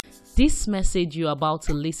This message you're about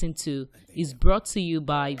to listen to is brought to you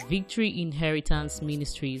by Victory Inheritance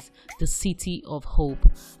Ministries, the City of Hope.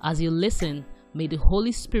 As you listen, may the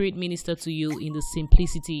Holy Spirit minister to you in the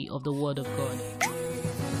simplicity of the Word of God.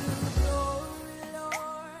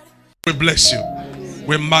 We bless you.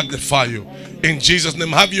 We magnify you. In Jesus' name,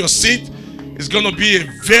 have your seat. It's going to be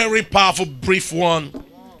a very powerful, brief one.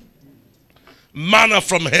 Manna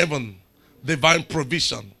from heaven, divine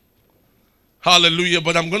provision. Hallelujah.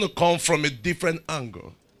 But I'm going to come from a different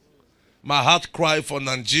angle. My heart cry for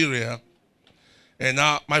Nigeria. And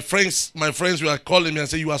my friends were calling me and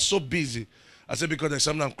say, "You are so busy." I said, "Because there's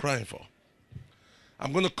something I'm crying for."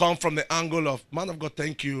 I'm going to come from the angle of, man of God,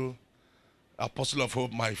 thank you, Apostle of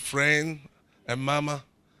Hope, my friend and mama.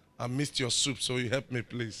 I missed your soup, so you help me,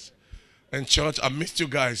 please. And church, I missed you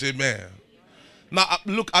guys. Amen. Now,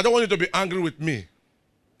 look, I don't want you to be angry with me.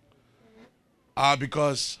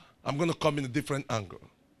 Because I'm going to come in a different angle.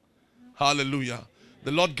 Hallelujah.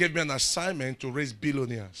 The Lord gave me an assignment to raise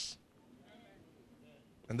billionaires.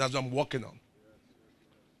 And that's what I'm working on.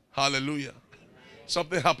 Hallelujah.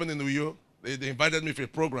 Something happened in New York. They invited me for a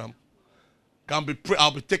program. I'll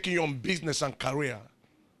be taking you on business and career.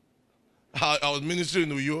 I was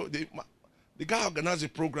ministering in New York. The guy organized the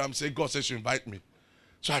program, said, God says you invite me.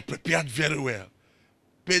 So I prepared very well.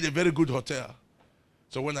 Paid a very good hotel.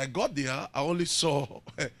 So when I got there, I only saw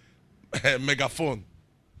a megaphone.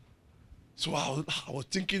 So I was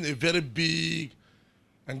thinking a very big,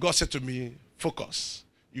 and God said to me, focus.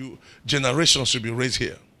 Generations should be raised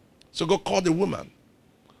here. So God called the woman.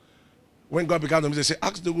 When God began to me, they said,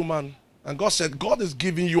 ask the woman. And God said, God is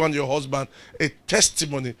giving you and your husband a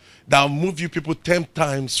testimony that will move you people 10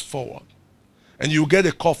 times forward. And you get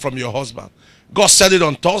a call from your husband. God said it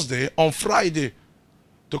on Thursday. On Friday,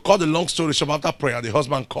 to cut the long story short, after prayer, the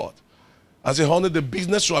husband called. I said, honey, the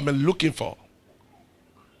business you have been looking for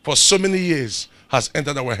so many years has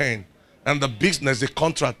entered our hand. And the business, the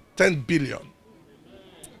contract, 10 billion.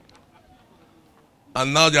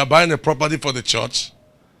 And now they are buying a property for the church.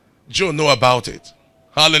 Joe know about it.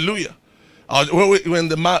 Hallelujah. When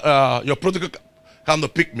your protocol came to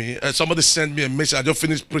pick me, somebody sent me a message. I just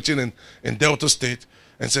finished preaching in Delta State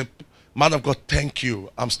and said, man of God, thank you.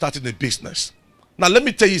 I'm starting a business. Now let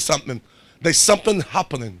me tell you something. There's something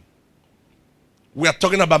happening. We are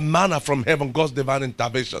talking about manna from heaven, God's divine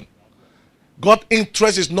intervention. God's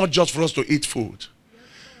interest is not just for us to eat food.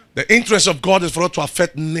 The interest of God is for us to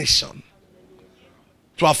affect nation.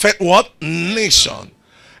 To affect what? Nation.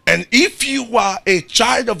 And if you are a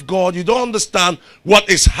child of God, you don't understand what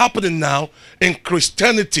is happening now in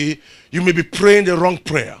Christianity, you may be praying the wrong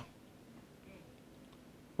prayer.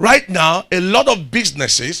 Right now, a lot of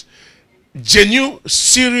businesses, genuine,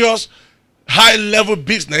 serious, high-level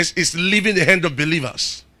business is leaving the hand of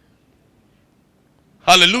believers.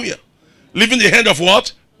 Hallelujah. Leaving the hand of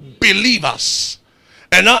what? Believers.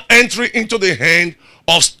 And now entering into the hand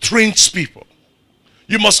of strange people.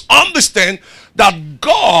 You must understand that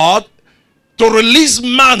God, to release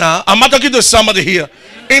manna, I'm not talking to somebody here,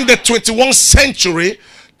 in the 21st century,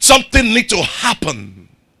 something needs to happen.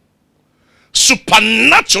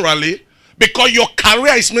 Supernaturally, because your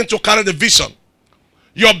career is meant to carry the vision.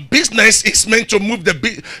 Your business is meant to move the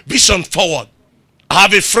vision forward. I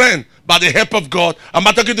have a friend, by the help of God, I'm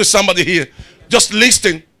not talking to somebody here, just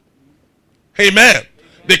listening. Amen.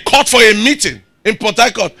 They called for a meeting in Port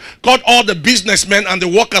Harcourt, called all the businessmen and the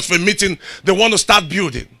workers for a meeting. They want to start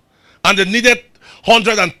building. And they needed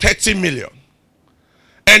 130 million.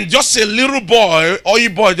 And just a little boy,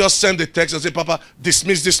 boy just sent a text and said, Papa,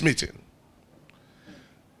 dismiss this meeting.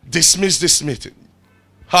 Dismiss this meeting.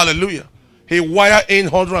 Hallelujah. He wired in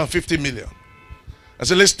 150 million. I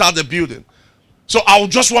said, let's start the building. So I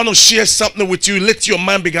just want to share something with you. Let your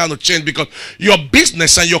mind begin to change, because your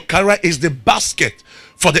business and your career is the basket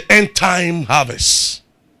for the end time harvest.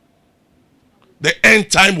 The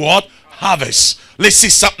end time what? Harvest. Let's see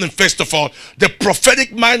something first of all. The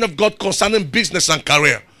prophetic mind of God concerning business and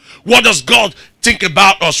career. What does God think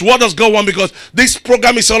about us? What does God want? Because this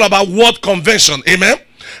program is all about word convention. Amen.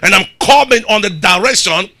 And I'm coming on the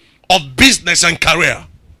direction of business and career.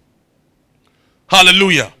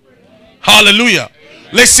 Hallelujah. Hallelujah.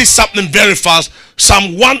 Let's see something very fast.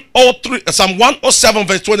 Psalm 107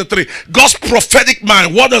 verse 23. God's prophetic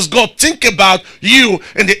mind. What does God think about you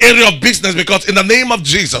in the area of business? Because in the name of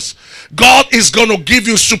Jesus, God is going to give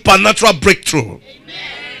you supernatural breakthrough.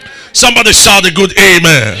 Amen. Somebody shout a good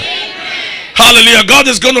amen. Amen. Hallelujah. God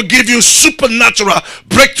is going to give you supernatural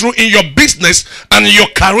breakthrough in your business and in your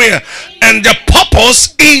career. And the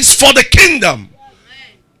purpose is for the kingdom.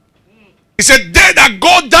 He said, they that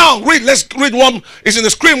go down. Let's read one. It's in the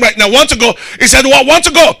screen right now. Want to go? He said, what? Want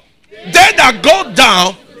to go? Yeah. They that go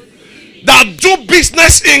down, that do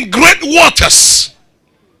business in great waters.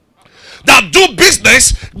 That do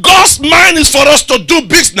business. God's mind is for us to do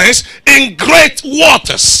business in great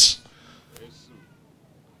waters.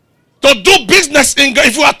 To do business in,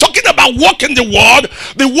 if we are talking about walking the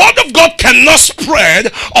word of God cannot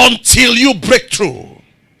spread until you break through.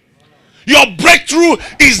 Your breakthrough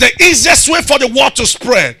is the easiest way for the word to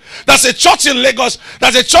spread. There's a church in Lagos.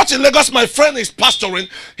 My friend is pastoring.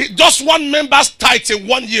 Just one member's tithe in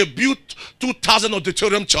 1 year built 2,000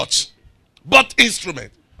 auditorium church. But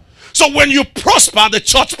instrument. So when you prosper, the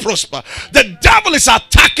church prosper. The devil is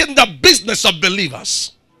attacking the business of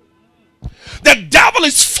believers. The devil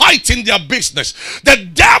is fighting their business. The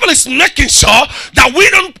devil is making sure that we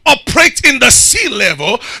don't operate in the sea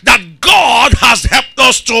level that God has helped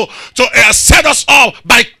us to set us up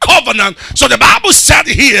by covenant. So the Bible said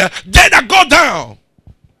here, they that go down.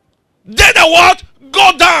 They that what?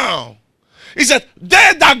 Go down. He said,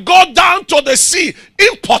 they that go down to the sea,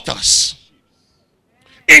 importers.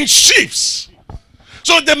 In ships.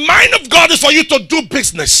 So the mind of God is for you to do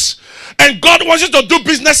business. And God wants you to do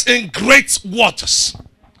business in great waters.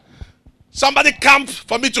 Somebody came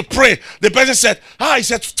for me to pray. The person said, he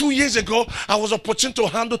said 2 years ago, I was opportune to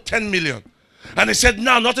handle 10 million. And he said,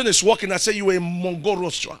 now nothing is working. I said, you were a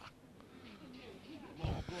Mongorostra.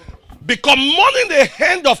 Because money in the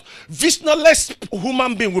hand of visionless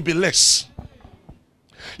human being will be less.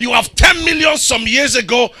 You have 10 million some years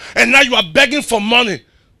ago, and now you are begging for money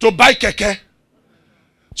to buy keke.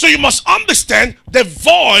 So you must understand the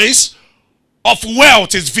voice of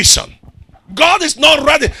wealth is vision. God is not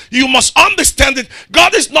ready. You must understand it.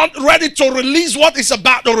 God is not ready to release what is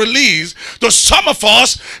about to release to some of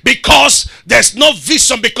us because there's no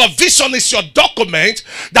vision. Because vision is your document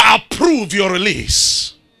that approves your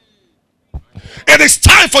release. It is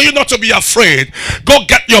time for you not to be afraid. Go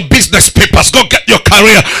get your business papers. Go get your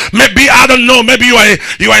career. Maybe, I don't know, maybe you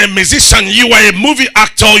are a musician, you are a movie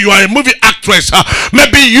actor, you are a movie actress.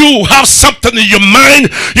 Maybe you have something in your mind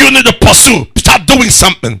you need to pursue. Start doing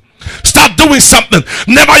something. Start doing something.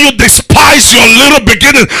 Never you despise your little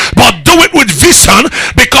beginning, but do it with vision,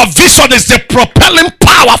 because vision is the propelling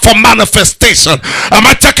power for manifestation. Am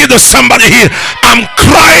I talking to somebody here? I'm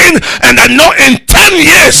crying, and I know in 10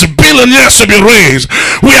 years billionaires will be raised.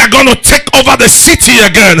 We are going to take over the city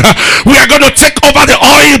again. We are going to take over the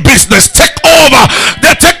oil business. Take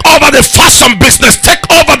over the fashion business. Take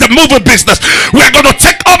over the movie business. We are going to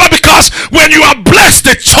take over, because when you are blessed,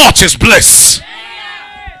 the church is blessed.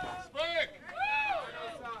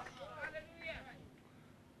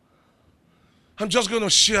 I'm just going to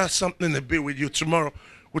share something a bit with you. Tomorrow,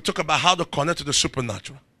 we'll talk about how to connect to the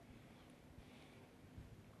supernatural.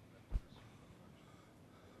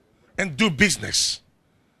 And do business.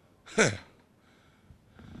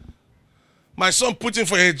 My son put in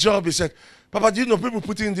for a job. He said, Papa, do you know people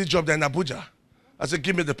put in this job there in Abuja? I said,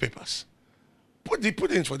 give me the papers. Put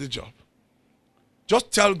in for the job.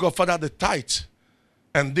 Just tell God, Father, the tithe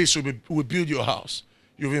and this will build your house.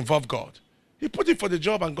 You've involved God. He put in for the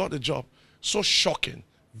job and got the job. So shocking.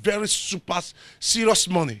 Very super serious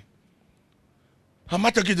money. I'm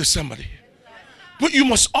not talking to somebody. But you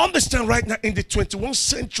must understand right now, in the 21st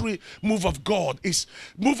century, move of God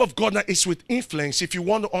now is with influence. If you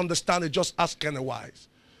want to understand it, just ask Kenny Wise.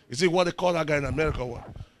 Is it what they call that guy in America? What?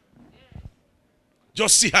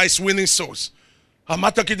 Just see how he's winning souls. I'm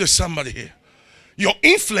not talking to somebody here. Your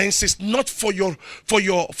influence is not the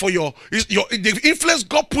influence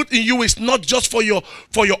God put in you is not just for your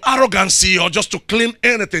arrogancy or just to claim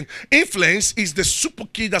anything. Influence is the super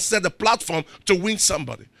key that set the platform to win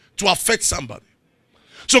somebody, to affect somebody.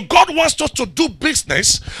 So God wants us to do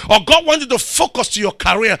business, or God wants you to focus to your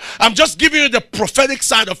career. I'm just giving you the prophetic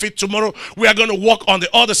side of it. Tomorrow we are going to work on the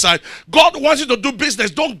other side. God wants you to do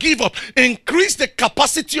business. Don't give up. Increase the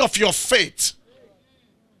capacity of your faith.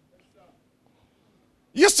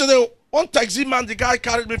 Yesterday, one taxi man, the guy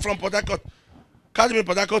carried me from Port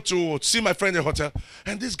Harcourt to see my friend in the hotel.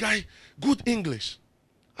 And this guy, good English.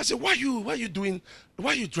 I said, why are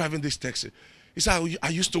you driving this taxi? He said, I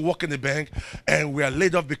used to work in the bank and we are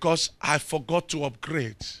laid off because I forgot to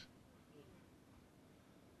upgrade.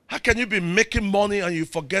 How can you be making money and you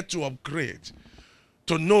forget to upgrade?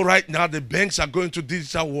 To know right now the banks are going to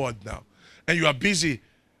digital world now. And you are busy.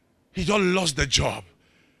 He just lost the job.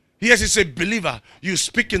 Yes, he's a believer. You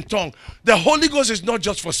speak in tongue. The Holy Ghost is not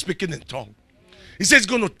just for speaking in tongue. He says he's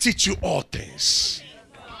going to teach you all things.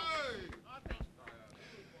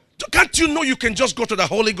 Can't you know you can just go to the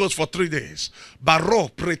Holy Ghost for 3 days? Baro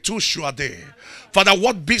pretu shuade. Father,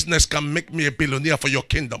 what business can make me a billionaire for your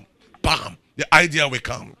kingdom? Bam. The idea will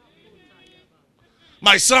come.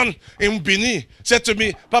 My son in Benin said to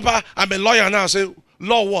me, Papa, I'm a lawyer now. I said,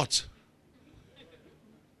 law what?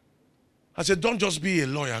 I said, don't just be a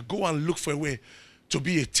lawyer. Go and look for a way to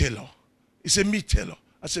be a tailor. He said, me tailor.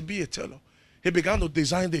 I said, be a tailor. He began to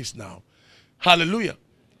design this now. Hallelujah.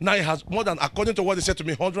 Now he has more than, according to what he said to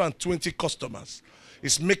me, 120 customers.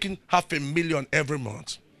 He's making $500,000 every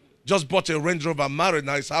month. Just bought a Range Rover, married,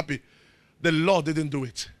 now he's happy. The Lord didn't do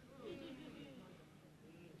it.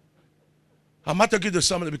 I'm not talking to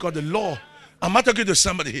somebody because the law, I'm not talking to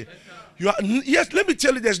somebody here. Yes, let me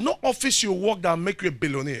tell you, there's no office you work that will make you a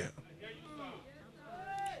billionaire.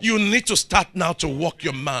 You need to start now to work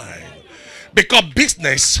your mind. Because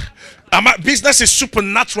business is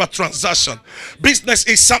supernatural transaction. Business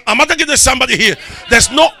is I'm not talking to somebody here.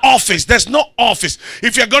 There's no office. There's no office.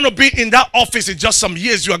 If you're going to be in that office in just some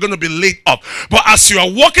years, you are going to be laid up. But as you are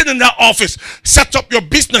working in that office, set up your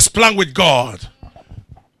business plan with God.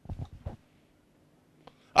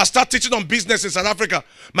 I started teaching on business in South Africa.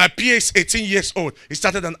 My PA is 18 years old. He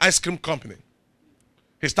started an ice cream company.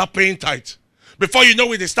 He started paying tithe. Before you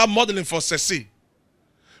know it, they start modeling for Ceci.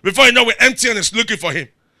 Before you know it, MTN is looking for him.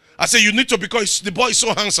 I said, you need to, because the boy is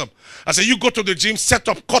so handsome. I said, you go to the gym, set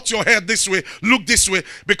up, cut your hair this way, look this way.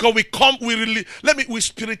 Because we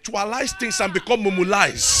spiritualize things and become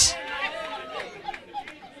mumulized.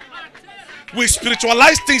 We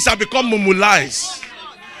spiritualize things and become mumulized.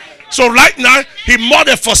 So right now, he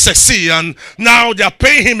modeled for Ceci, and now they are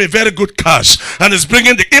paying him a very good cash. And he's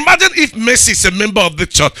bringing imagine if Messi is a member of the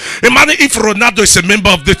church. Imagine if Ronaldo is a member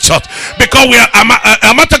of the church. Because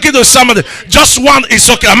I'm not talking to somebody. Just one is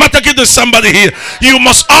okay. I'm not talking to somebody here. You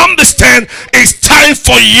must understand it's time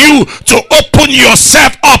for you to open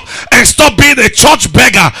yourself up and stop being a church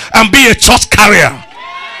beggar and be a church carrier.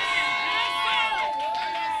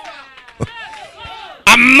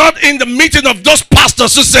 I'm not in the meeting of those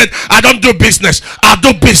pastors who said, I don't do business. I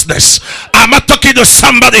do business. I'm not talking to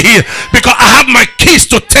somebody here because I have my keys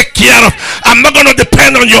to take care of. I'm not going to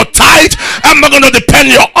depend on your tithe. I'm not going to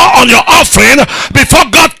depend on your offering. Before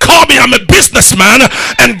God called me, I'm a businessman.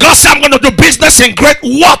 And God said, I'm going to do business in great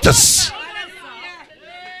waters.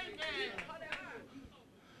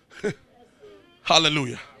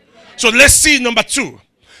 Hallelujah. So let's see number 2.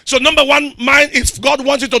 So number 1, mind is God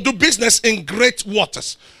wants you to do business in great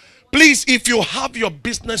waters. Please, if you have your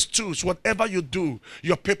business tools, whatever you do,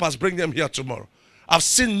 your papers, bring them here tomorrow. I've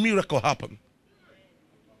seen miracle happen.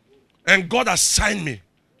 And God has signed me.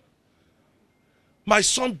 My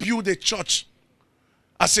son built a church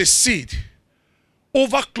as a seed.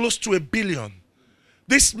 Over close to $1 billion.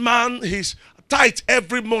 This man, he's tithe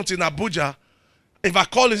every month in Abuja. If I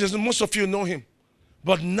call him, most of you know him.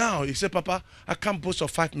 But now, he said, Papa, I can't boast of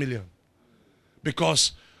 5 million.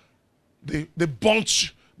 Because the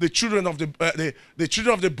children of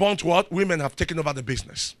the burnt what? Women have taken over the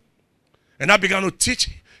business. And I began to teach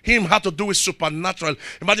him how to do it supernatural.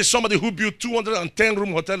 Imagine somebody who built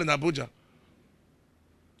 210-room hotel in Abuja.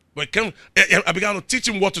 But I began to teach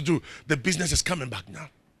him what to do. The business is coming back now.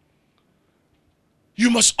 You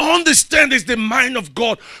must understand it's the mind of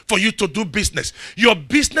God for you to do business. Your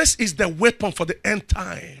business is the weapon for the end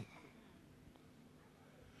time.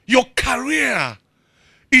 Your career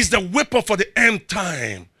is the weapon for the end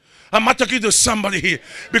time. I'm not talking to somebody here.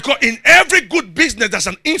 Because in every good business, there's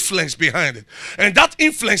an influence behind it. And that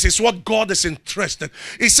influence is what God is interested.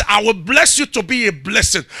 He said, I will bless you to be a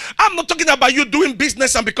blessing. I'm not talking about you doing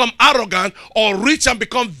business and become arrogant or rich and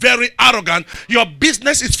become very arrogant. Your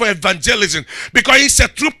business is for evangelism. Because he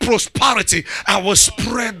said, through prosperity, I will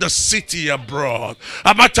spread the city abroad.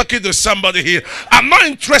 I'm not talking to somebody here. I'm not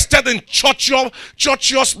interested in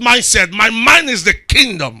churchish mindset. My mind is the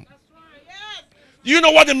kingdom. You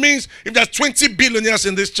know what it means if there's 20 billionaires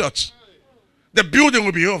in this church? The building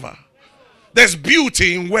will be over. There's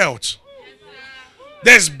beauty in wealth.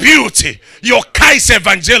 There's beauty. Your car is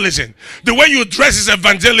evangelism. The way you dress is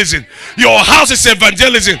evangelism. Your house is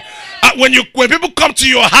evangelism. When people come to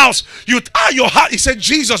your house, your house. He said,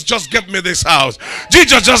 Jesus just gave me this house.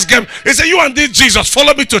 Jesus just gave. He said, you and this Jesus,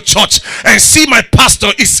 follow me to church and see my pastor.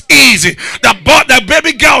 It's easy. The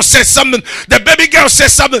baby girl said something. The baby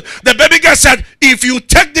girl said, if you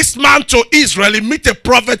take this man to Israel and meet a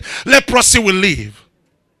prophet, leprosy will leave.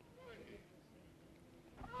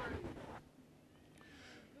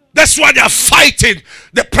 That's why they are fighting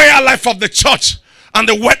the prayer life of the church and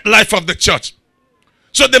the word life of the church.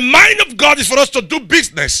 So the mind of God is for us to do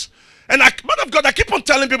business. And man of God, I keep on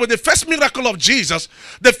telling people the first miracle of Jesus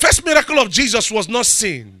was not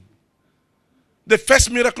seen. The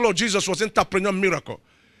first miracle of Jesus was entrepreneur miracle.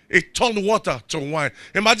 It turned water to wine.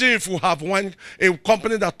 Imagine if we have a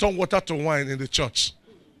company that turned water to wine in the church.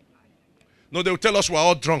 No, they will tell us we're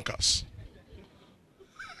all drunkards.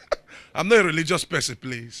 I'm not a religious person,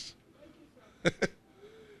 please.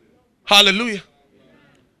 Hallelujah.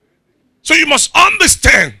 So you must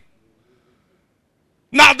understand.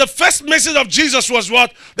 Now, the first message of Jesus was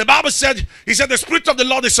what? The Bible said, he said, the Spirit of the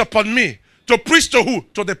Lord is upon me. To preach to who?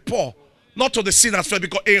 To the poor. Not to the sinners first,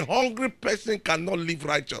 because a hungry person cannot live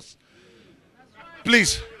righteous.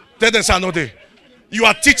 Please, tell them, Sanode. You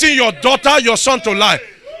are teaching your daughter, your son to lie.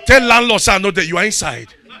 Tell landlord, Sanode, you are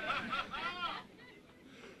inside.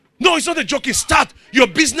 No, it's not a joke. Start your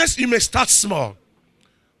business. You may start small.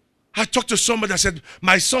 I talked to somebody. I said,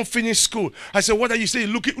 my son finished school. I said, what are you saying?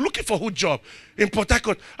 Looking for who job? In Port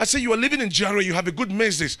Harcourt. I said, you are living in Jaro. You have a good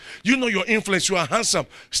message. You know your influence. You are handsome.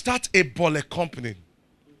 Start a bole company.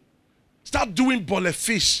 Start doing bole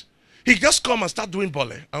fish. He just come and start doing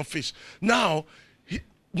bole and fish. Now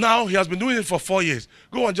he has been doing it for 4 years.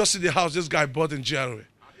 Go and just see the house this guy bought in Jaro.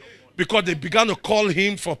 Because they began to call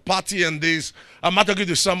him for party and this. I'm talking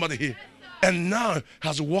to somebody here. And now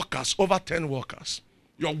has workers, over 10 workers.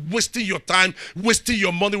 You're wasting your time, wasting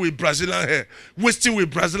your money with Brazilian hair, wasting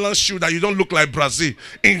with Brazilian shoe that you don't look like Brazil.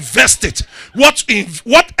 Invest it.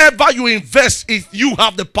 Whatever you invest, you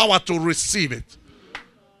have the power to receive it.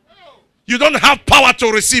 You don't have power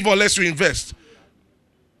to receive unless you invest.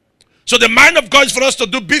 So the mind of God is for us to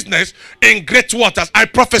do business in great waters. I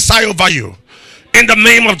prophesy over you in the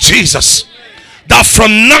name of Jesus that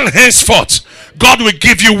from now henceforth, God will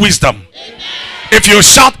give you wisdom. If you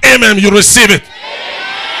shout amen, you receive it.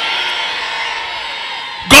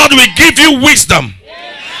 God will give you wisdom.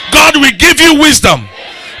 God will give you wisdom.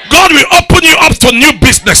 God will open you up to new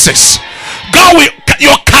businesses. God will,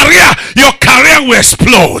 your career will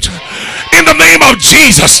explode. In the name of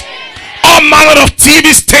Jesus, all manner of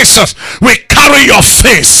TV stations will carry your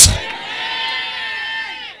face.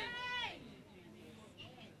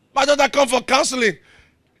 My daughter come for counseling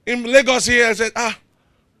in Lagos here. I said,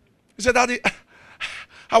 he said, Daddy,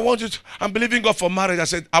 I want you to, I'm believing God for marriage. I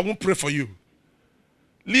said, I won't pray for you.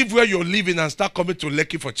 Leave where you're living and start coming to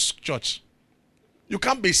Lekki for church. You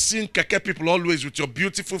can't be seeing keke people always with your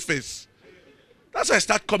beautiful face. That's why I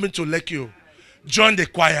start coming to Lekki. Join the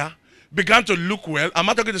choir. Began to look well. I'm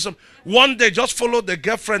not talking to some. One day, just followed the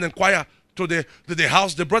girlfriend and choir to the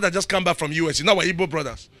house. The brother just come back from US. You know we're Igbo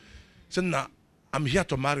brothers. He said, nah, I'm here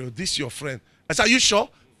to marry you. This is your friend. I said, are you sure?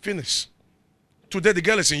 Finish. Today the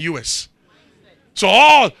girl is in US. So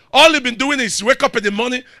all you've been doing is wake up in the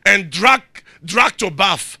morning and drag to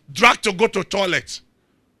bath, drag to go to toilet.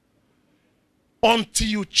 Until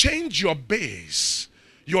you change your base,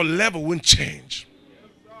 your level won't change.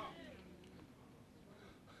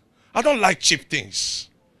 I don't like cheap things.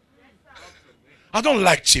 I don't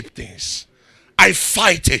like cheap things. I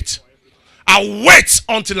fight it. I wait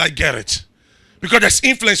until I get it. Because there's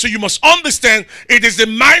influence. So you must understand it is the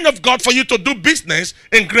mind of God for you to do business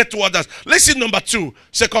in great waters. Lesson number 2,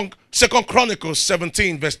 Second Chronicles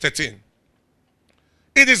 17 verse 13.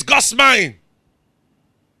 It is God's mind.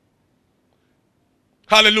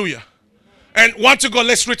 Hallelujah. And once you go,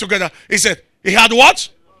 let's read together. He said, he had what?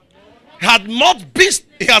 He had much business.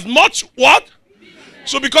 He has much what?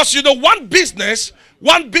 So because you know one business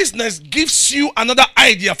gives you another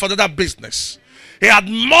idea for that business. He had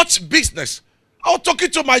much business. I was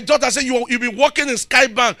talking to my daughter. I said, you've been working in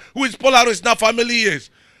Skybank, who is Polaris now for many years.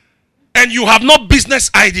 And you have no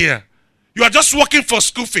business idea. You are just working for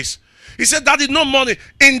school fees. He said, Daddy, no money.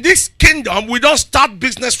 In this kingdom, we don't start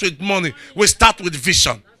business with money. We start with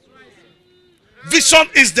vision. Vision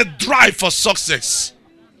is the drive for success.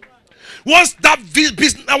 Once that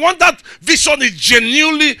vision is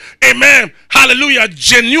genuinely, amen, hallelujah,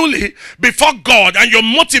 genuinely before God, and your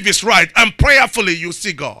motive is right, and prayerfully, you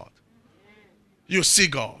see God. You see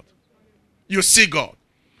God. You see God.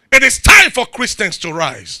 It is time for Christians to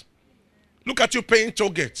rise. Look at you paying toll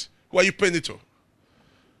gate. Who are you paying it to?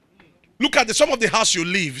 Look at some of the house you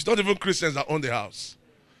live. It's not even Christians that own the house.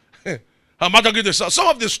 Some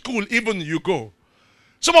of the school even you go.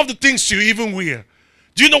 Some of the things you even wear.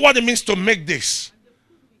 Do you know what it means to make this?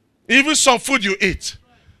 Even some food you eat.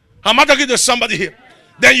 I'm not talking to somebody here.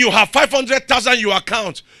 Then you have 500,000 in your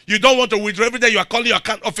account. You don't want to withdraw every day. You are calling your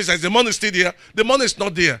account officer. Is the money still there? The money is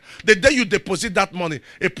not there. The day you deposit that money,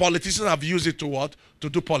 a politician have used it to what? To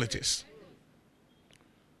do politics.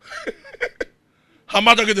 I'm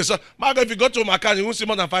not talking to somebody. If you go to my account, you won't see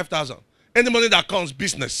more than 5,000. Any money that comes,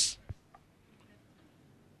 business.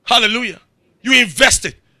 Hallelujah. You invest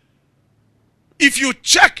it. If you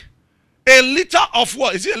check a liter of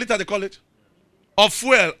what? Is it a liter they call it? Of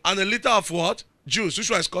fuel and a liter of what? Juice. Which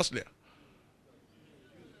one is costlier?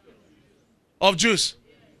 Of juice.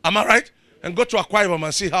 Am I right? And go to Akwa Ibom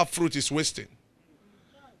and see how fruit is wasting.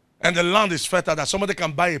 And the land is fertile that somebody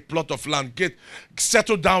can buy a plot of land,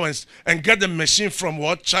 settle down and get the machine from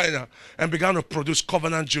what? China, and began to produce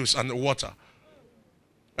covenant juice and water.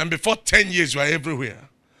 And before 10 years, you are everywhere.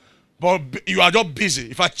 But you are just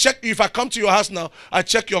busy. If I come to your house now, I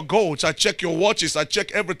check your golds, I check your watches, I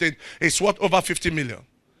check everything. It's worth over 50 million.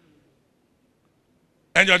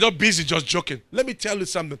 And you're just busy, just joking. Let me tell you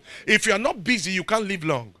something. If you're not busy, you can't live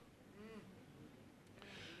long.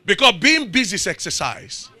 Because being busy is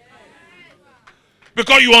exercise.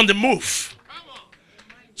 Because you're on the move.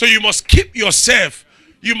 So you must keep yourself.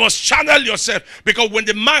 You must channel yourself. Because when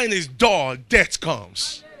the mind is dull, death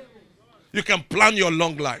comes. You can plan your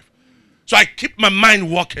long life. So I keep my mind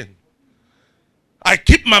working. I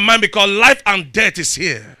keep my mind because life and death is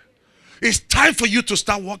here. It's time for you to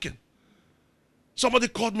start working. Somebody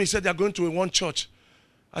called me, said they are going to one church.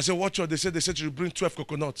 I said, what church? They said you bring 12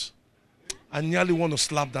 coconuts. I nearly want to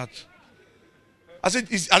slap that. I said,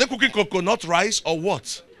 are they cooking coconut rice or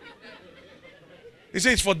what? He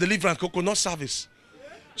said it's for deliverance, coconut service.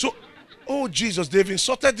 So, oh Jesus, they've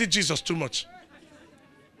insulted Jesus too much.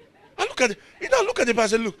 I look at it, look at the person and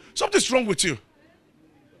say, look, something's wrong with you.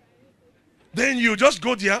 Then you just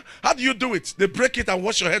go there. How do you do it? They break it and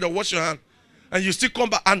wash your head or wash your hand. And you still come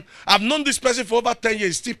back. And I've known this person for over 10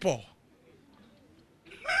 years, still poor.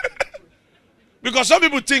 Because some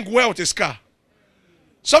people think wealth is car.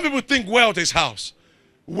 Some people think wealth is house.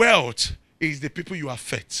 Wealth is the people you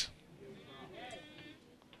affect.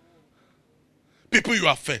 People you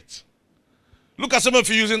affect. Look at some of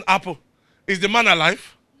you using Apple. Is the man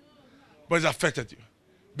alive? But it's affected you.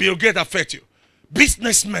 Bill Gates affected you.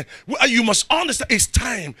 Businessmen, you must understand it's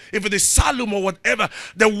time. If it is Salome or whatever,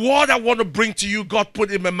 the word I want to bring to you, God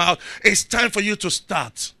put in my mouth. It's time for you to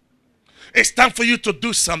start. It's time for you to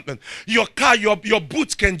do something. Your car, your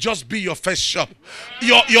boots can just be your first shop.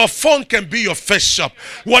 Your phone can be your first shop.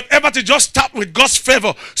 Whatever, to just start with God's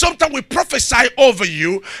favor. Sometimes we prophesy over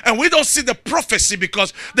you and we don't see the prophecy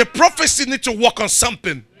because the prophecy needs to work on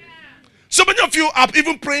something. So many of you are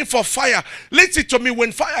even praying for fire. Listen to me,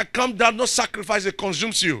 when fire comes down, no sacrifice, it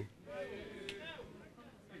consumes you.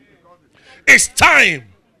 It's time.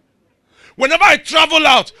 Whenever I travel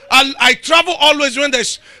out, I travel always when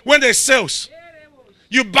there's sales.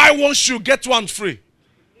 You buy one shoe, get one free.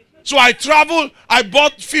 So I travel, I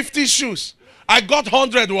bought 50 shoes. I got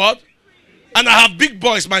 100 what? And I have big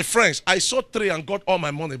boys, my friends. I sold 3 and got all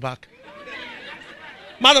my money back.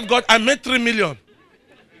 Man of God, I made 3 million.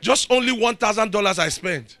 Just only $1,000 I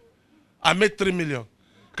spent. I made 3 million.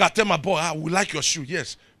 Can I tell my boy, I would like your shoe,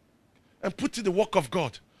 yes. And put in the work of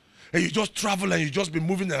God. And you just travel and you just be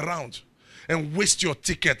moving around. And waste your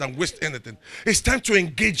ticket and waste anything. It's time to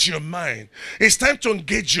engage your mind. It's time to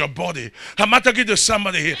engage your body. I'm talking to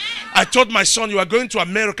somebody here. I told my son, you are going to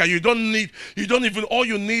America. All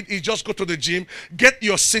you need is just go to the gym. Get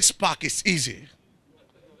your 6-pack. It's easy.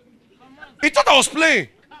 He thought I was playing.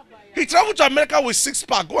 He traveled to America with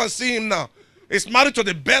 6-pack. Go and see him now. He's married to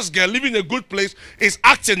the best girl, living in a good place. He's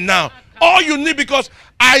acting now. All you need, because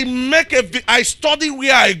I study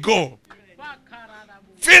where I go.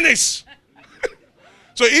 Finish.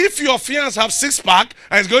 So if your fiance have 6-pack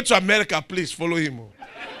and is going to America, please follow him.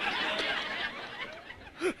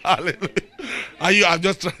 Hallelujah. I'm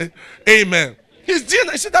just trying. Amen. He's doing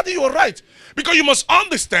it. I said, Daddy, you're right. Because you must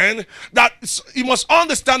understand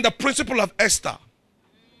the principle of Esther.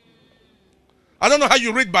 I don't know how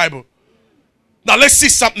you read Bible. Now let's see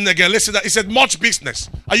something again. Let's see that. He said much business.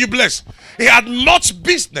 Are you blessed? He had much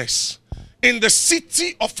business in the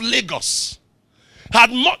city of Lagos.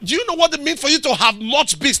 Do you know what it means for you to have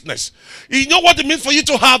much business? You know what it means for you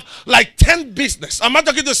to have like 10 business? I'm not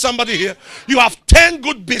talking to somebody here. You have 10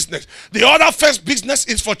 good business. The other first business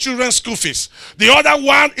is for children's school fees. The other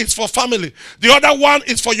one is for family. The other one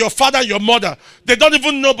is for your father and your mother. They don't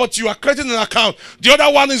even know, but you are creating an account. The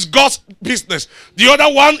other one is God's business. The other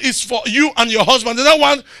one is for you and your husband. The other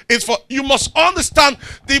one is for, you must understand,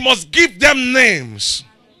 they must give them names.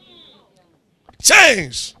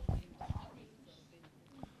 Change.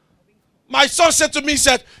 My son said to me, he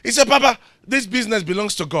said, Papa, this business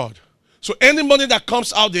belongs to God. So any money that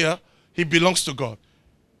comes out there, it belongs to God.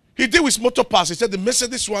 He did with motor pass. He said the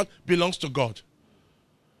Mercedes one belongs to God.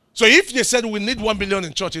 So if they said we need 1 million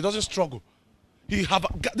in church, he doesn't struggle.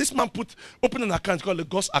 This man open an account called the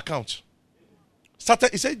God's account.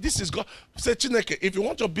 He said, this is God. He said, Chineke, if you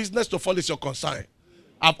want your business to fall, it's your concern.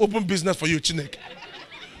 I've opened business for you, Chineke.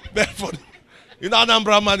 Therefore,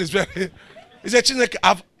 Anambra man is very. He said, Chineke,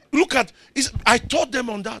 I taught them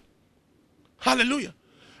on that. Hallelujah.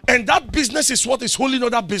 And that business is what is holding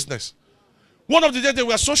other business. One of the days they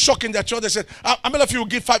were so shocked in their church, they said, how many of you will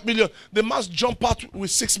give 5 million? The man jumped out with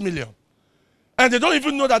 6 million. And they don't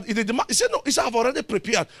even know that. He said, no, he said, I've already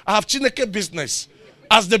prepared. I have Chineke business.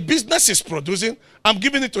 As the business is producing, I'm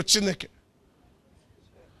giving it to Chineke.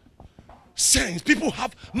 Saints, people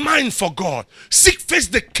have mind for God. Seek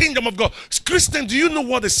first the kingdom of God. Christian, do you know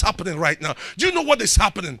what is happening right now? Do you know what is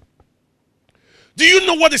happening? Do you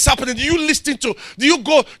know what is happening? Do you listen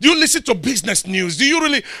to business news? Do you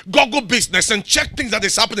really Google business and check things that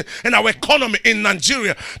is happening in our economy in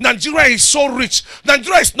Nigeria? Nigeria is so rich.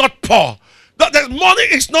 Nigeria is not poor. The money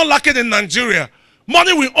is not lacking in Nigeria.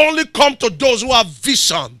 Money will only come to those who have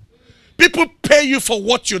vision. People pay you for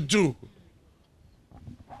what you do.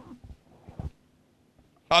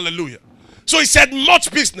 Hallelujah. So he said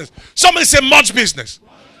much business. Somebody say much business.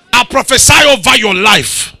 I prophesy over your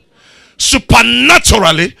life.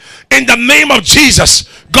 Supernaturally, in the name of Jesus,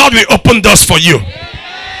 God will open doors for you.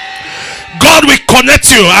 God will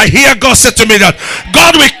connect you. I hear God say to me that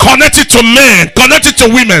God will connect you to men, connect you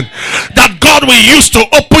to women, that God will use to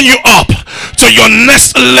open you up to your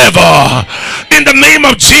next level. In the name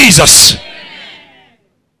of Jesus.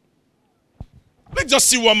 Let's just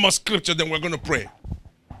see one more scripture, then we're going to pray.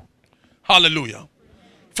 Hallelujah.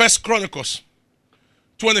 1 Chronicles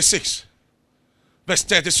 26 verse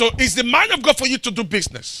 30. So it's the mind of God for you to do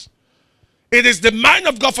business. It is the mind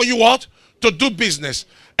of God for you what? To do business.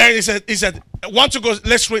 And he said, want to go,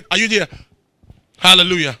 let's read. Are you there?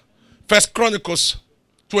 Hallelujah. 1 Chronicles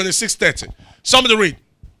 26 30. Somebody read.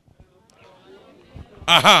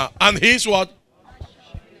 And he's what?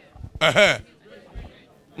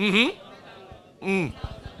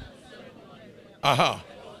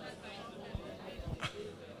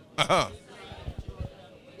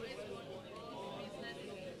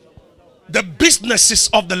 The businesses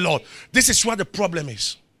of the Lord. This is where the problem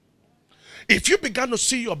is. If you begin to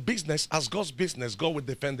see your business as God's business, God will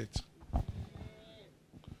defend it.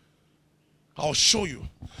 I'll show you.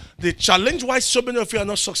 The challenge why so many of you are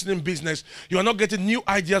not succeeding in business, you are not getting new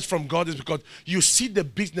ideas from God, is because you see the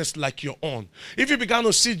business like your own. If you begin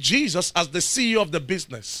to see Jesus as the CEO of the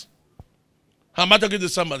business, am I talking to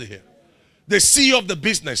somebody here? The CEO of the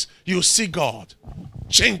business, you see God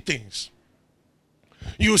change things.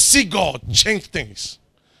 You see God change things.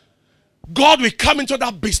 God will come into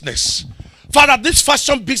that business. Father, this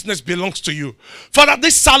fashion business belongs to you. Father,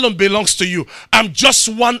 this salon belongs to you. I'm just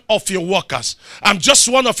one of your workers. I'm just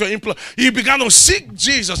one of your employees. You began to seek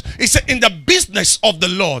Jesus. He said, in the business of the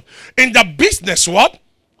Lord. In the business what?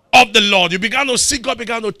 Of the Lord. You began to see God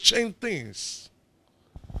began to change things.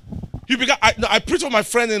 I preached with my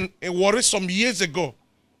friend in Warri some years ago.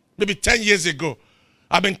 Maybe 10 years ago.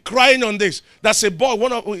 I've been crying on this. That's a boy,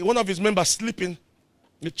 one of his members sleeping in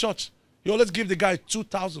the church. He always give the guy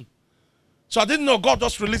 2,000. So I didn't know. God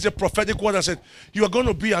just released a prophetic word and said, you are going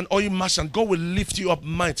to be an oil merchant. God will lift you up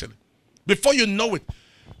mightily. Before you know it,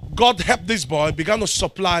 God helped this boy, began to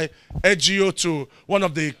supply AGO to one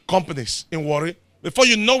of the companies in Warri. Before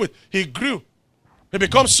you know it, he grew. He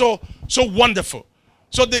becomes so wonderful.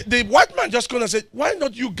 So the white man just going to say, why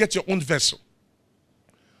not you get your own vessel?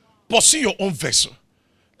 Pursue your own vessel.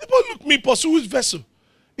 The boy looked at me, pursue his vessel.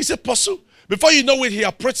 He said, pursue. Before you know it, he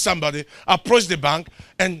approached somebody, approached the bank,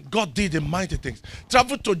 and God did the mighty things.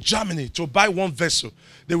 Traveled to Germany to buy one vessel.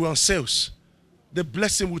 They were on sales. They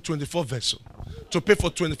blessed him with 24 vessels to pay for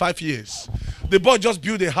 25 years. The boy just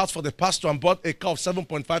built a house for the pastor and bought a car of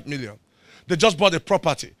 7.5 million. They just bought a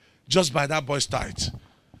property just by that boy's tithe.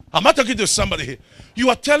 I'm not talking to somebody here. You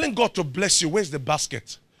are telling God to bless you. Where's the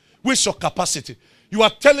basket? Where's your capacity? You are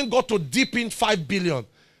telling God to dip in 5 billion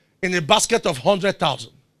in a basket of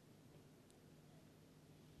 100,000.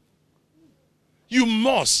 You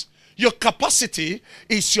must. Your capacity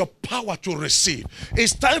is your power to receive.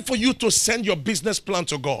 It's time for you to send your business plan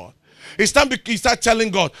to God. It's time you start telling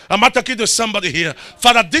God, I'm talking to somebody here.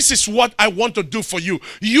 Father, this is what I want to do for you.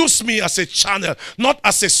 Use me as a channel, not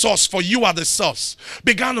as a source, for you are the source.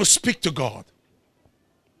 Begin to speak to God.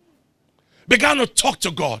 Begin to talk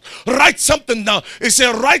to God. Write something down. It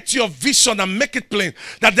said, write your vision and make it plain,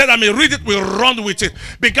 that then I may read it, will run with it.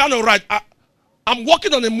 Begin to write. I'm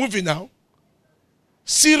working on a movie now.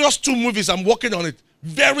 Serious 2 movies. I'm working on it.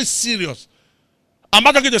 Very serious. I'm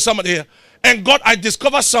not talking to somebody here. And God, I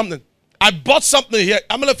discovered something. I bought something here.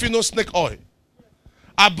 How many of you know snake oil?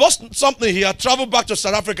 I bought something here, traveled back to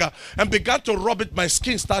South Africa, and began to rub it. My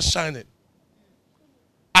skin started shining.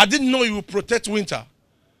 I didn't know it would protect winter.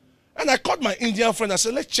 And I called my Indian friend. I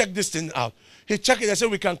said, let's check this thing out. He checked it. I said,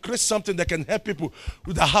 we can create something that can help people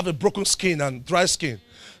that have a broken skin and dry skin.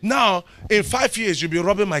 Now, in 5 years, you'll be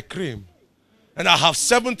rubbing my cream. And I have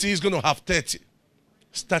 70, he's going to have 30.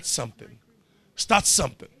 Start something. Start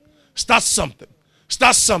something. Start something.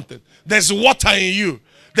 Start something. There's water in you.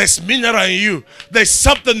 There's mineral in you. There's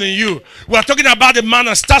something in you. We're talking about the man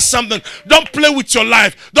and start something. Don't play with your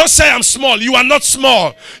life. Don't say I'm small. You are not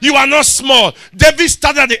small. You are not small. David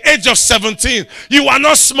started at the age of 17. You are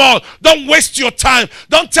not small. Don't waste your time.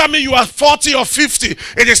 Don't tell me you are 40 or 50.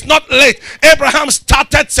 It is not late. Abraham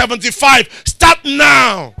started 75. Start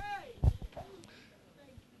now.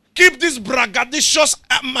 Keep this braggadocious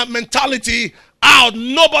mentality out.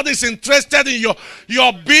 Nobody's interested in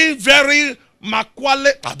your being very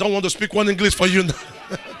Makwale. I don't want to speak one English for you now.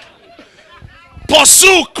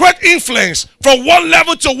 Pursue, create influence from one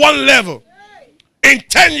level to one level. In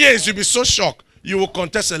 10 years, you'll be so shocked. You will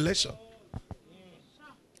contest election.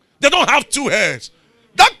 They don't have two heads.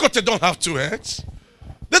 Dangote don't have two heads.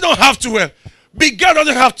 They don't have two heads. Big Girl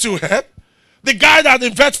doesn't have two heads. The guy that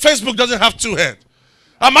invents Facebook doesn't have two heads.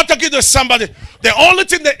 I'm not talking to somebody. The only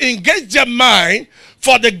thing that engage their mind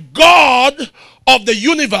for the God of the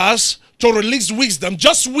universe to release wisdom,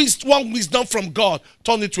 just one wisdom from God,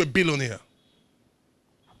 turn it to a billionaire.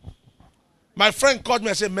 My friend called me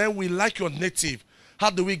and said, man, we like your native.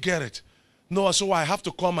 How do we get it? No, so I have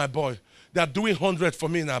to call my boy. They are doing 100 for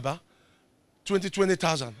me in Aba.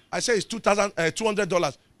 20,000. I said, it's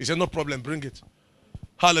 $200. He said, no problem, bring it.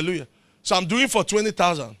 Hallelujah. So I'm doing for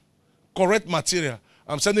 20,000. Correct material.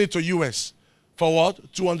 I'm sending it to US. For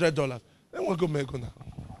what? $200. Then we'll go make now.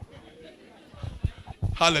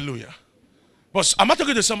 Hallelujah. But I'm not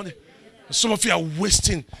talking to somebody. Some of you are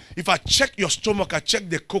wasting. If I check your stomach, I check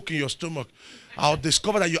the coke in your stomach, I'll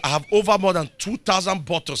discover that you have over more than 2,000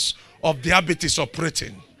 bottles of diabetes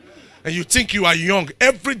operating. And you think you are young.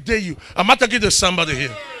 Every day I'm not talking to somebody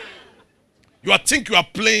here. You think you are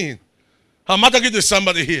playing. I'm not talking to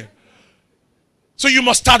somebody here. So you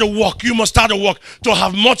must start a walk. You must start a walk to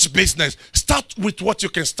have much business. Start with what you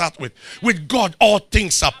can start with. With God, all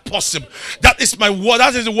things are possible. That is my word.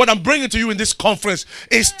 That is the word I'm bringing to you in this conference.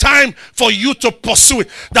 It's time for you to pursue it.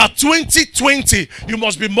 That 2020, you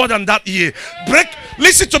must be more than that year.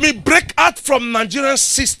 Listen to me, break out from Nigerian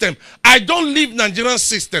system. I don't live Nigerian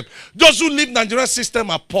system. Those who live Nigerian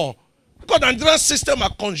system are poor. Because Nigerian system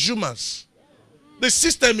are consumers. The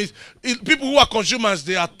system is, people who are consumers,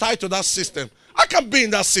 they are tied to that system. I can be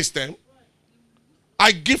in that system.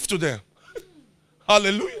 I give to them.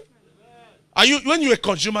 Hallelujah. When you're a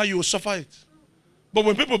consumer, you will suffer it. But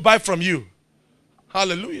when people buy from you,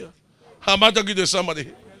 hallelujah. I'm not talking to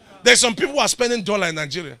somebody. There's some people who are spending dollar in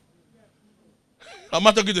Nigeria. I'm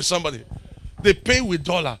not talking to somebody. They pay with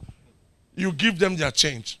dollar. You give them their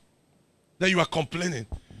change. Then you are complaining.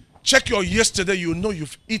 Check your yesterday. You know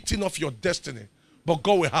you've eaten off your destiny. But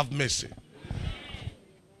God will have mercy.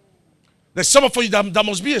 There's some of you that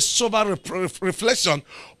must be a sober reflection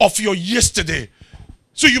of your yesterday.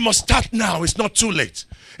 So you must start now. It's not too late.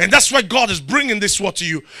 And that's why God is bringing this word to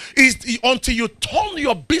you. Until you turn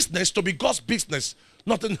your business to be God's business,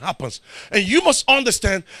 nothing happens. And you must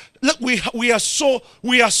understand, look, we are so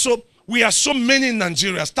many in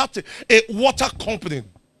Nigeria. Start a water company.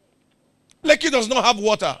 Lekki does not have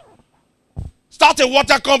water. Start a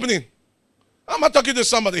water company. I'm not talking to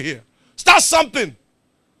somebody here. Start something.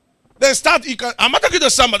 Then I'm not talking to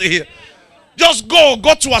somebody here. Just go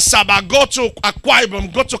to Asaba, go to Akwa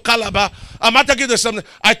Ibom, go to Calabar. I'm not talking to somebody.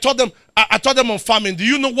 I taught them on farming. Do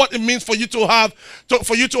you know what it means for you to have?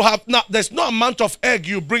 Now, there's no amount of egg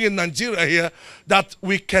you bring in Nigeria here that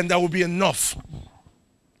will be enough.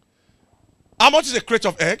 How much is a crate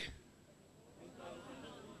of egg?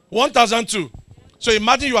 1,002. So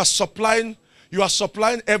imagine you are supplying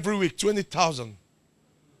every week 20,000.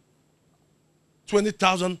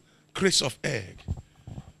 20,000 crates of egg.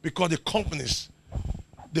 Because the companies,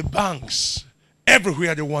 the banks,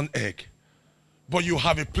 everywhere they want egg. But you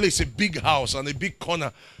have a place, a big house and a big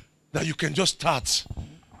corner that you can just start.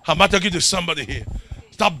 I'm not talking to somebody here.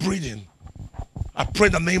 Start breathing. I pray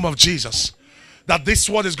in the name of Jesus that this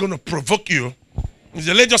word is going to provoke you.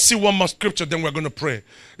 Let's just see one more scripture, then we're going to pray.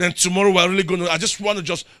 Then tomorrow we're really going to, I just want to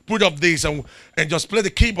just put up this and just play the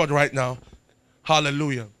keyboard right now.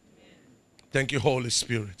 Hallelujah. Thank you, Holy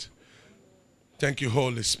Spirit. Thank you,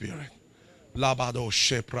 Holy Spirit. Luke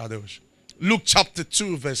chapter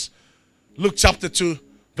 2, verse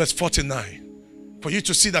 49. For you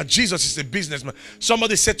to see that Jesus is a businessman.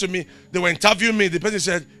 Somebody said to me, they were interviewing me, the person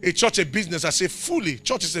said, a church a business? I say, fully,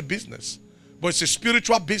 church is a business. But it's a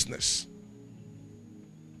spiritual business.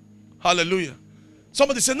 Hallelujah.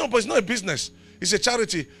 Somebody said, no, but it's not a business. It's a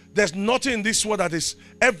charity. There's nothing in this world that is,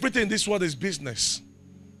 everything in this world is business.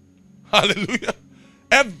 Hallelujah.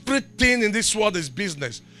 Everything in this world is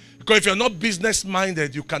business. Because if you're not business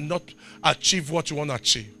minded, you cannot achieve what you want to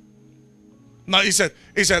achieve. Now he said,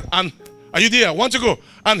 and are you there? Want to go?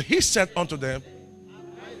 And he said unto them,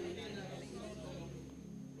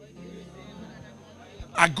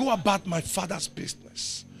 I go about my Father's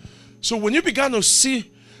business. So when you began to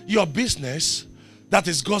see your business, that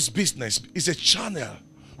is God's business, is a channel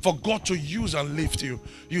for God to use and lift you.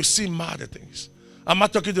 You see mighty things. I'm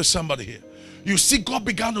not talking to somebody here. You see God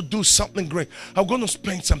began to do something great. I'm going to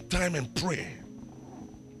spend some time and pray.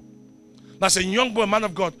 That's a young boy, man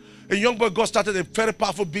of God. A young boy, God started a very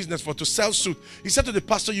powerful business to sell suit. He said to the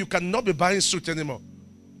pastor, you cannot be buying suit anymore.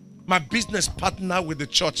 My business partner with the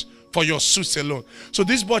church for your suits alone. So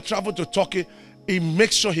this boy traveled to Turkey. He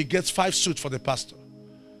makes sure he gets 5 suits for the pastor.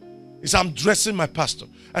 He said, I'm dressing my pastor.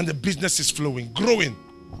 And the business is flowing, growing.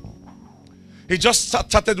 He just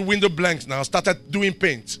started window blanks now, started doing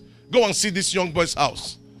paint. Go and see this young boy's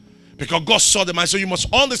house. Because God saw them. And so you must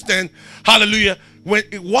understand, hallelujah,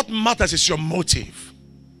 what matters is your motive.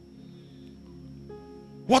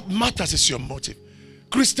 What matters is your motive.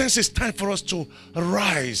 Christians, it's time for us to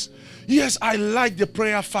rise. Yes, I like the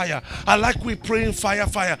prayer fire. I like we praying fire.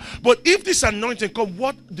 But if this anointing comes,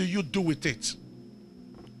 what do you do with it?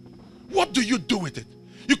 What do you do with it?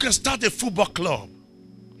 You can start a football club.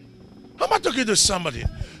 How am I talking to somebody?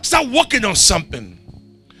 Start working on something.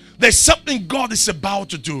 There's something God is about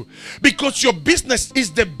to do. Because your business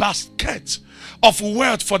is the basket of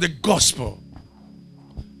wealth for the gospel.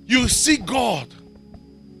 You see God.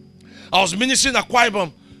 I was ministering at Akwa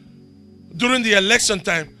Ibom during the election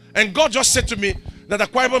time. And God just said to me that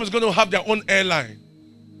Akwa Ibom is going to have their own airline.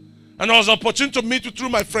 And I was opportune to meet you through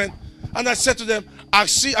my friend. And I said to them, I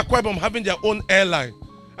see Akwa Ibom having their own airline.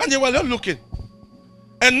 And they were looking.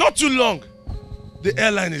 And not too long, the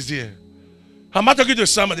airline is here. I'm not talking to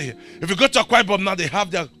somebody here. If you go to Akwa Ibom now, they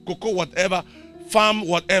have their cocoa, whatever, farm,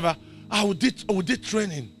 whatever. I would do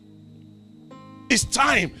training. It's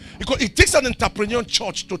time. Because it takes an entrepreneurial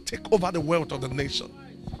church to take over the wealth of the nation.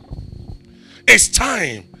 It's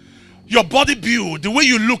time. Your body build, the way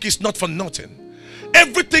you look is not for nothing.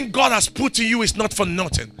 Everything God has put in you is not for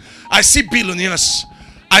nothing. I see billionaires.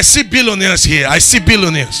 I see billionaires here. I see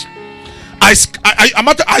billionaires. I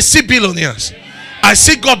see billionaires. I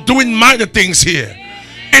see God doing mighty things here.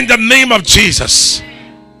 In the name of Jesus.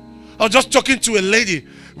 I was just talking to a lady.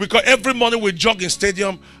 Because every morning we jog in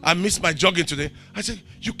stadium. I missed my jogging today. I said,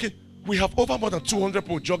 we have over more than 200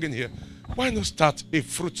 people jogging here. Why not start a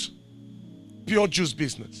fruit, pure juice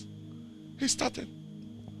business? He started.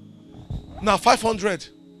 Now 500,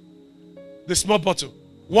 the small bottle.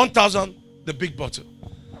 1,000, the big bottle.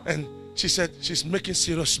 And she said she's making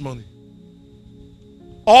serious money.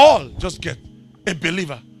 All just get a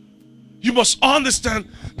believer. You must understand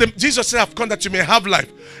that Jesus said, I've come that you may have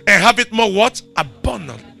life and have it more what?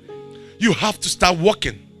 Abundant. You have to start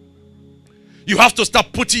working. You have to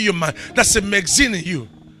start putting your mind. That's a magazine in you.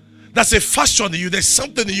 That's a fashion in you. There's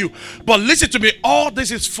something in you. But listen to me. All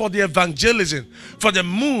this is for the evangelism, for the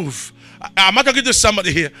move. I'm not talking to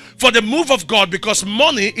somebody here. For the move of God, because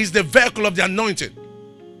money is the vehicle of the anointing.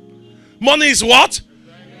 Money is what?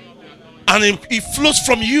 And it flows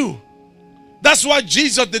from you. That's why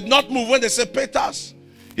Jesus did not move when they said pay tax.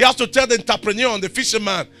 He has to tell the entrepreneur and the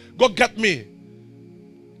fisherman, go get me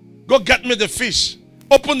the fish.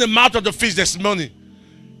 Open the mouth of the fish, there's money.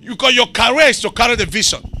 Because your career is to carry the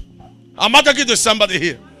vision. I'm not talking to somebody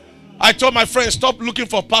here. I told my friends, stop looking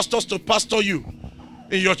for pastors to pastor you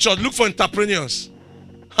in your church. Look for entrepreneurs.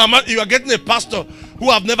 You are getting a pastor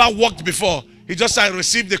who have never worked before. He just said, I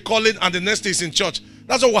received the calling and the next day is in church.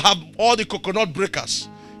 That's why we have all the coconut breakers.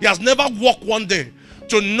 He has never worked one day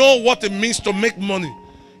to know what it means to make money.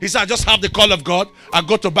 He said, I just have the call of God. I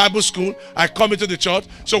go to Bible school. I come into the church.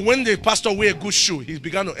 So when the pastor wear a good shoe, he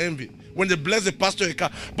began to envy. When they bless the pastor a car.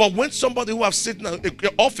 But when somebody who have sitting in an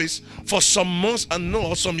office for some months and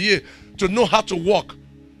or some year to know how to walk,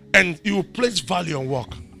 and you place value on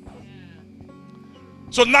work.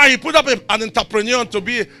 So now he put up an entrepreneur to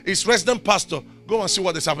be his resident pastor. Go and see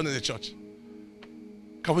what is happening in the church.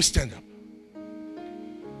 Can we stand up?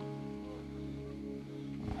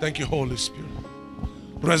 Thank you, Holy Spirit.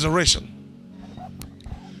 Resurrection.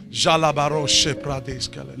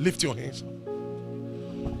 Lift your hands up.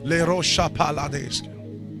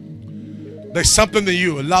 There's something in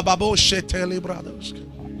you.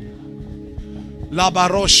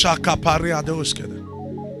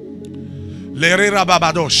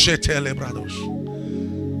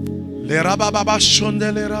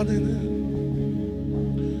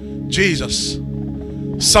 Jesus.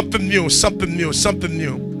 Something new, something new, something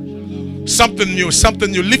new. Something new,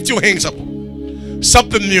 something new. Lift your hands up.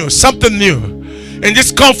 Something new, something new. In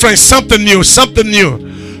this conference, something new, something new.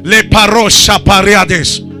 Le parosha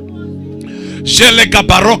pariades.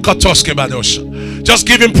 Just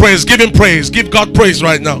give him praise. Give him praise. Give God praise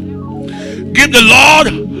right now. Give the Lord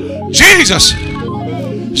Jesus.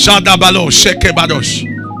 Shadabalo shekebadosh.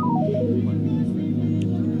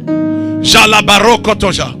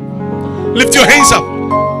 Shalabarokotosha. Lift your hands up.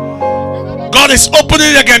 God is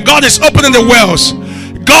opening it again. God is opening the wells.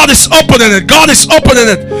 God is opening it. God is opening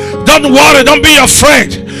it. Don't worry. Don't be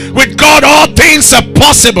afraid. With God, all things are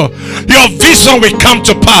possible. Your vision will come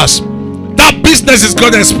to pass. That business is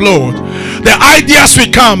going to explode. The ideas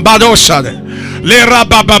will come. Badoshade. Lera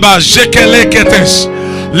bababa jekeleketes.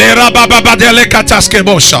 Lera bababa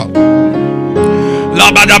delekataskebosha.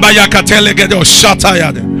 Labadabaya katelegedo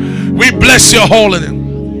shatayade. We bless your holy name.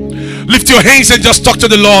 Lift your hands and just talk to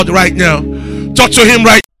the Lord right now. Talk to him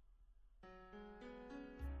right now.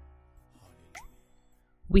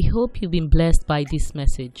 We hope you've been blessed by this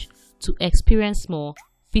message. To experience more,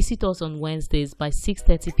 visit us on Wednesdays by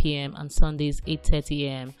 6:30 p.m. and Sundays 8:30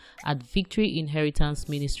 a.m. at Victory Inheritance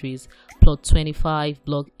Ministries, Plot 25,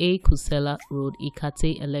 Block A, Kusela Road,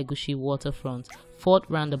 Ikate, Elegushi Waterfront, 4th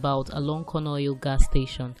Roundabout along Konoyo Gas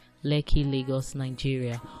Station, Lekki, Lagos,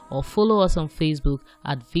 Nigeria. Or follow us on Facebook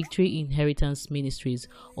at Victory Inheritance Ministries,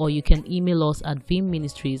 or you can email us at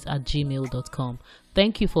vimministries@gmail.com.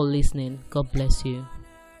 Thank you for listening. God bless you.